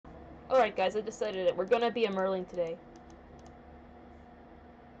Alright guys, I decided it. We're gonna be a merling today.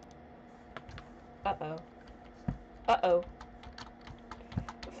 Uh-oh. Uh-oh.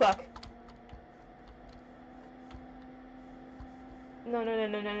 Fuck. No, no, no,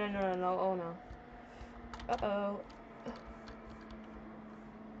 no, no, no, no, no, oh no. Uh-oh.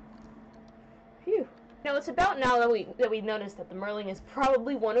 Phew. Now, it's about now that we've noticed that the merling is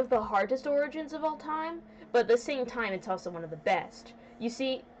probably one of the hardest origins of all time, but at the same time, it's also one of the best. You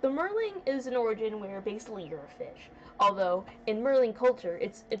see, the merling is an origin where basically you're a fish. Although, in merling culture,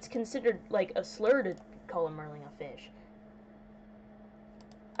 it's considered like a slur to call a merling a fish.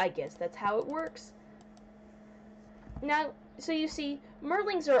 I guess that's how it works. Now, so you see,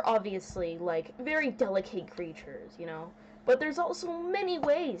 merlings are obviously, like, very delicate creatures, you know? But there's also many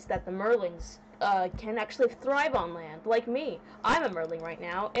ways that the merlings can actually thrive on land, like me. I'm a merling right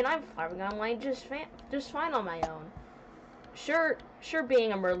now, and I'm thriving on land just fine on my own. Sure,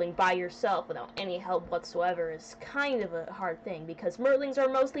 being a merling by yourself without any help whatsoever is kind of a hard thing, because merlings are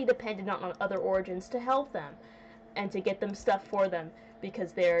mostly dependent on other origins to help them, and to get them stuff for them,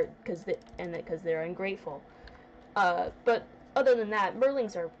 because they're ungrateful. But other than that,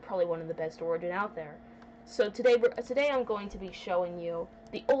 merlings are probably one of the best origin out there. So today I'm going to be showing you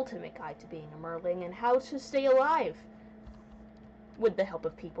the ultimate guide to being a merling and how to stay alive. With the help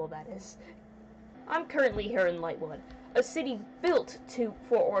of people, that is. I'm currently here in Lightwood, a city built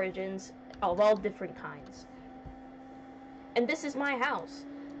for origins of all different kinds. And this is my house.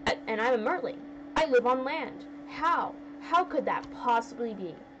 And I'm a merling. I live on land. How? How could that possibly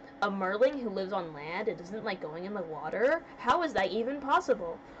be? A merling who lives on land and doesn't like going in the water? How is that even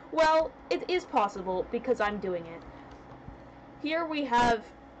possible? Well, it is possible because I'm doing it. Here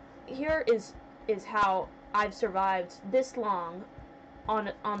is how I've survived this long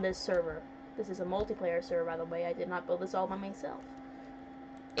on this server. This is a multiplayer server, by the way. I did not build this all by myself.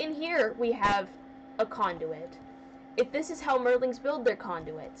 In here, we have a conduit. If this is how merlings build their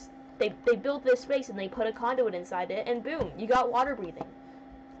conduits, they build this space and they put a conduit inside it, and boom, you got water breathing.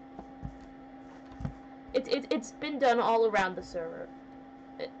 It's been done all around the server,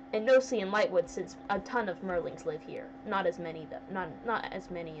 and mostly in Lightwood, since a ton of merlings live here. Not as many though, not as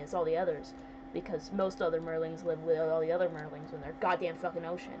many as all the others, because most other merlings live with all the other merlings in their goddamn fucking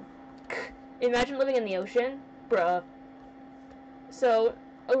ocean. Imagine living in the ocean, bruh. So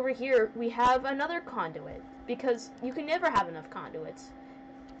over here we have another conduit, because you can never have enough conduits.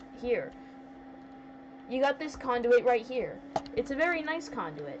 Here, you got this conduit right here. It's a very nice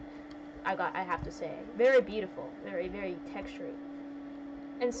conduit. I have to say, very beautiful, very, very textured.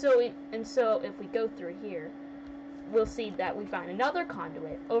 And so if we go through here, we'll see that we find another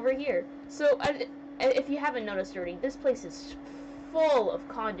conduit over here. So if you haven't noticed already, this place is full of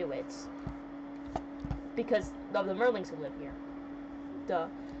conduits because of the merlings who live here. Duh.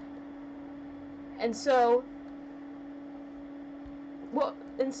 And so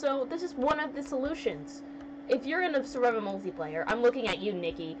this is one of the solutions. If you're in a survival multiplayer, I'm looking at you,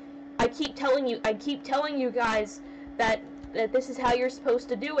 Nikki. I keep telling you guys that this is how you're supposed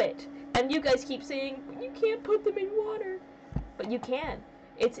to do it, and you guys keep saying you can't put them in water, but you can.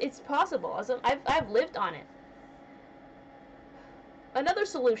 It's possible. I've lived on it. Another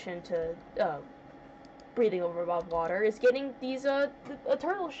solution to breathing over above water is getting these a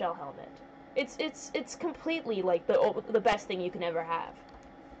turtle shell helmet. It's completely like the best thing you can ever have.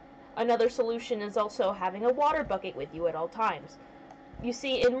 Another solution is also having a water bucket with you at all times. You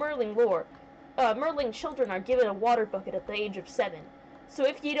see, in merling lore, merling children are given a water bucket at the age of 7. So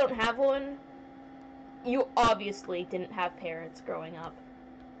if you don't have one, you obviously didn't have parents growing up.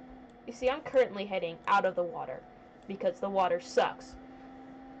 You see, I'm currently heading out of the water because the water sucks.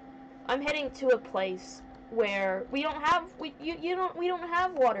 I'm heading to a place where we don't have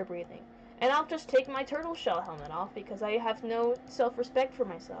water breathing, and I'll just take my turtle shell helmet off because I have no self-respect for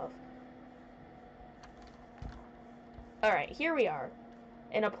myself. All right, here we are.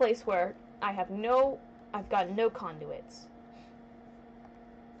 In a place where I've got no conduits,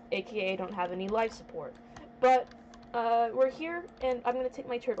 aka I don't have any life support. But we're here, and I'm gonna take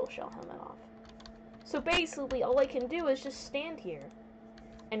my turtle shell helmet off. So basically, all I can do is just stand here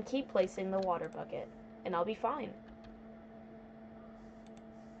and keep placing the water bucket, and I'll be fine.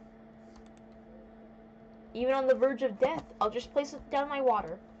 Even on the verge of death, I'll just place it down my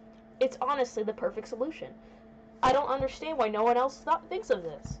water. It's honestly the perfect solution. I don't understand why no one else thinks of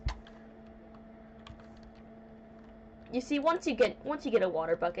this. You see, once you get a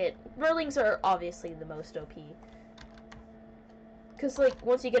water bucket, merlings are obviously the most OP. Cause like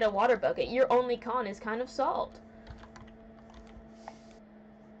once you get a water bucket, your only con is kind of salt.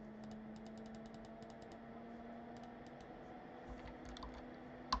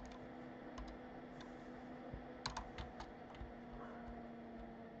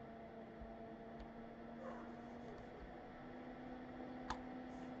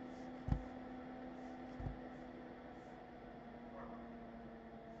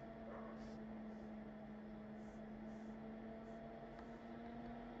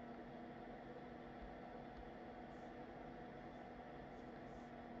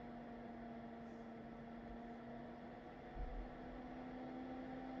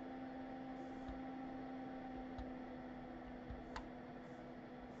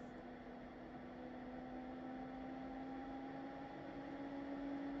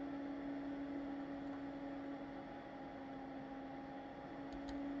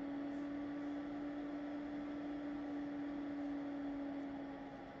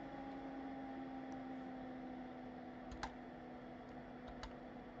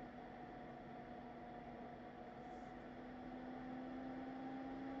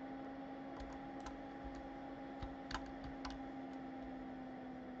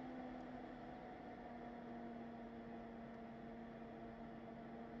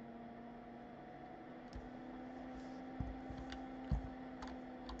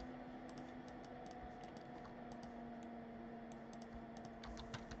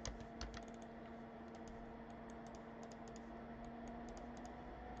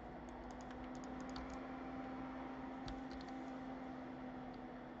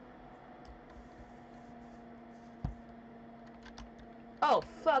 Oh,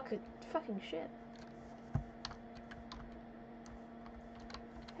 fuck. Fucking shit.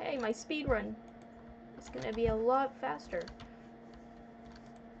 Hey, my speed run is gonna be a lot faster.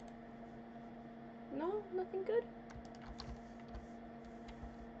 No, nothing good.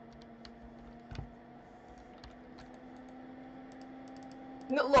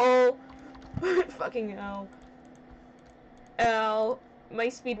 No, lol. Fucking hell. Ow. My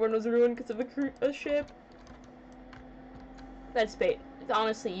speed run was ruined because of a ship. That's bait.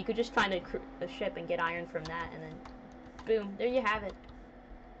 Honestly, you could just find a ship and get iron from that, and then boom, there you have it.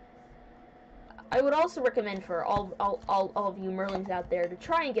 I would also recommend for all of you merlings out there to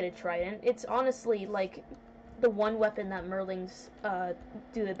try and get a trident. It's honestly like the one weapon that merlings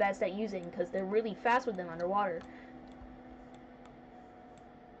do the best at using because they're really fast with them underwater.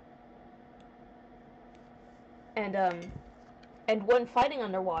 And when fighting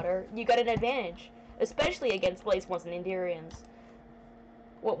underwater, you got an advantage, especially against Blazeborns and Endurians.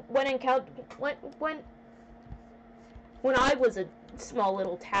 When I was a small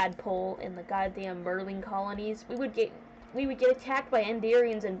little tadpole in the goddamn Merling colonies, we would get attacked by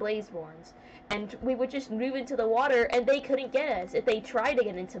Endurians and Blazeborns, and we would just move into the water, and they couldn't get us. If they tried to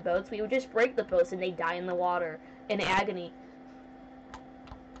get into boats, we would just break the boats, and they'd die in the water in agony.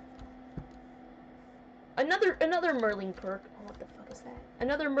 Another Merling perk. Oh, what the fuck is that?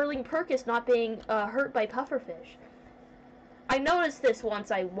 Another Merling perk is not being hurt by pufferfish. I noticed this once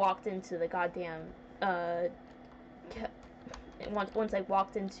I walked into the goddamn once I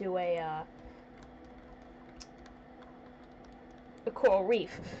walked into a coral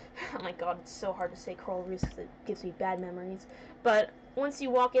reef. Oh my god, it's so hard to say coral reefs because it gives me bad memories. But once you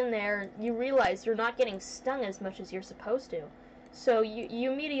walk in there, you realize you're not getting stung as much as you're supposed to. So you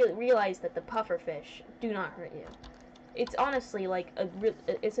immediately realize that the pufferfish do not hurt you. It's honestly like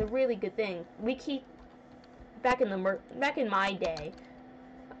it's a really good thing. We keep back in my day,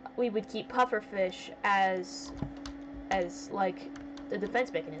 we would keep pufferfish as like the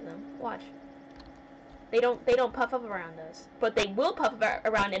defense mechanism. Watch. They don't puff up around us, but they will puff up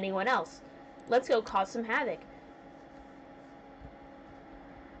around anyone else. Let's go cause some havoc.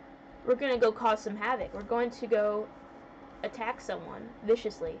 We're gonna go cause some havoc. We're going to go attack someone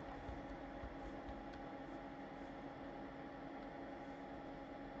viciously.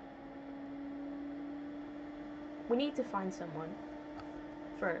 We need to find someone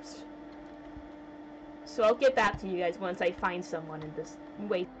first. So I'll get back to you guys once I find someone in this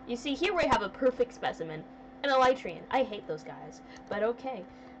way. You see, here we have a perfect specimen, an elytrian. I hate those guys, but okay.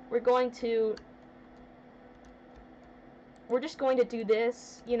 We're just going to do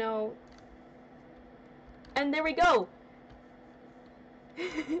this, you know. And there we go.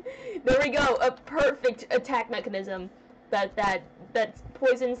 There we go, a perfect attack mechanism that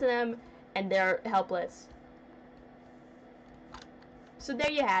poisons them and they're helpless. So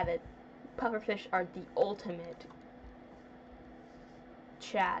there you have it. Pufferfish are the ultimate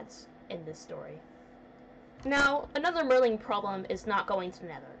chads in this story. Now, another Merling problem is not going to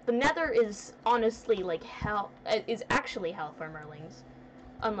Nether. The Nether is honestly like hell, is actually hell for Merlings,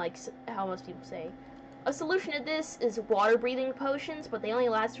 unlike how most people say. A solution to this is water-breathing potions, but they only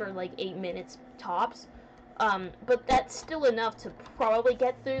last for like 8 minutes tops. But that's still enough to probably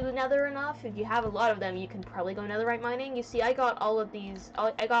get through the Nether enough. If you have a lot of them, you can probably go netherite mining. You see, I got all of these.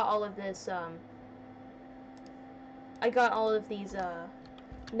 I got all of this. I got all of these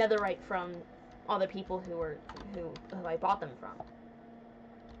netherite from all the people who I bought them from.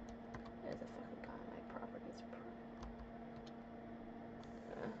 There's a fucking guy on my property.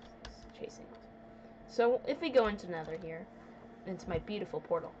 It's chasing us. So if we go into Nether here, into my beautiful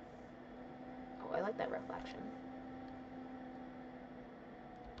portal. Oh, I like that reflection.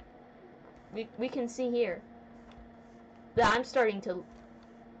 We can see here that I'm starting to.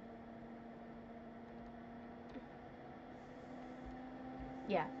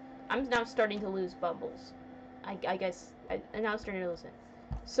 Yeah, I'm now starting to lose bubbles. I guess I'm now starting to lose it.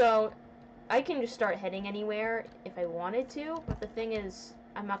 So I can just start heading anywhere if I wanted to, but the thing is,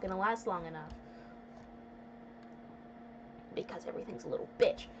 I'm not gonna last long enough because everything's a little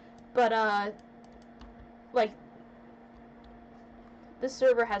bitch. But like, this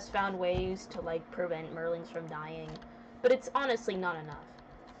server has found ways to like prevent Merlings from dying, but it's honestly not enough.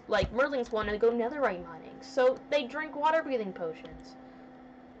 Like, Merlings want to go netherite mining, so they drink water breathing potions.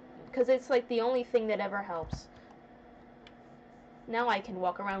 Because it's like the only thing that ever helps. Now I can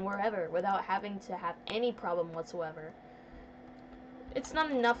walk around wherever without having to have any problem whatsoever. It's not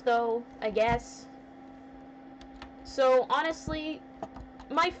enough though, I guess. So honestly,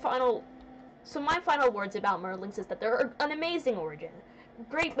 my final words about Merlings is that they're an amazing origin.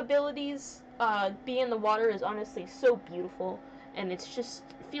 Great abilities, being in the water is honestly so beautiful. and it's just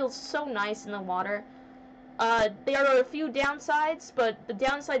feels so nice in the water. There are a few downsides, but the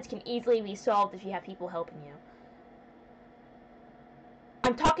downsides can easily be solved if you have people helping you.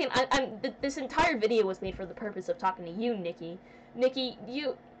 I'm talking. This entire video was made for the purpose of talking to you, Nikki. Nikki,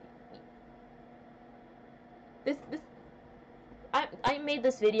 you. I made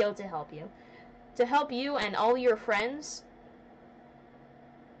this video to help you. To help you and all your friends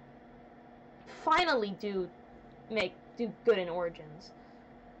finally do good in Origins.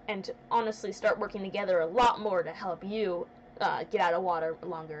 And to honestly start working together a lot more to help you get out of water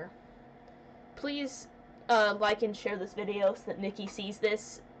longer. Please like and share this video so that Nikki sees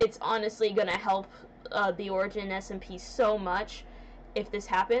this. It's honestly gonna help the Origin SMP so much if this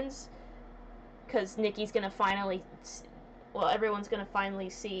happens. Because Nikki's gonna finally, everyone's gonna finally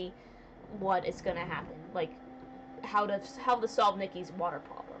see what is gonna happen, like how to solve Nikki's water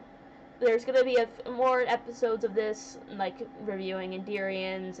problem. There's gonna be more episodes of this, like reviewing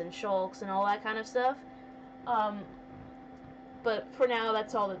Enderians and Shulks and all that kind of stuff. But for now,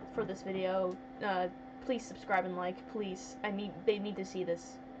 that's all for this video. Please subscribe and like, please. They need to see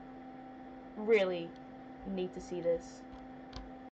this. Really need to see this.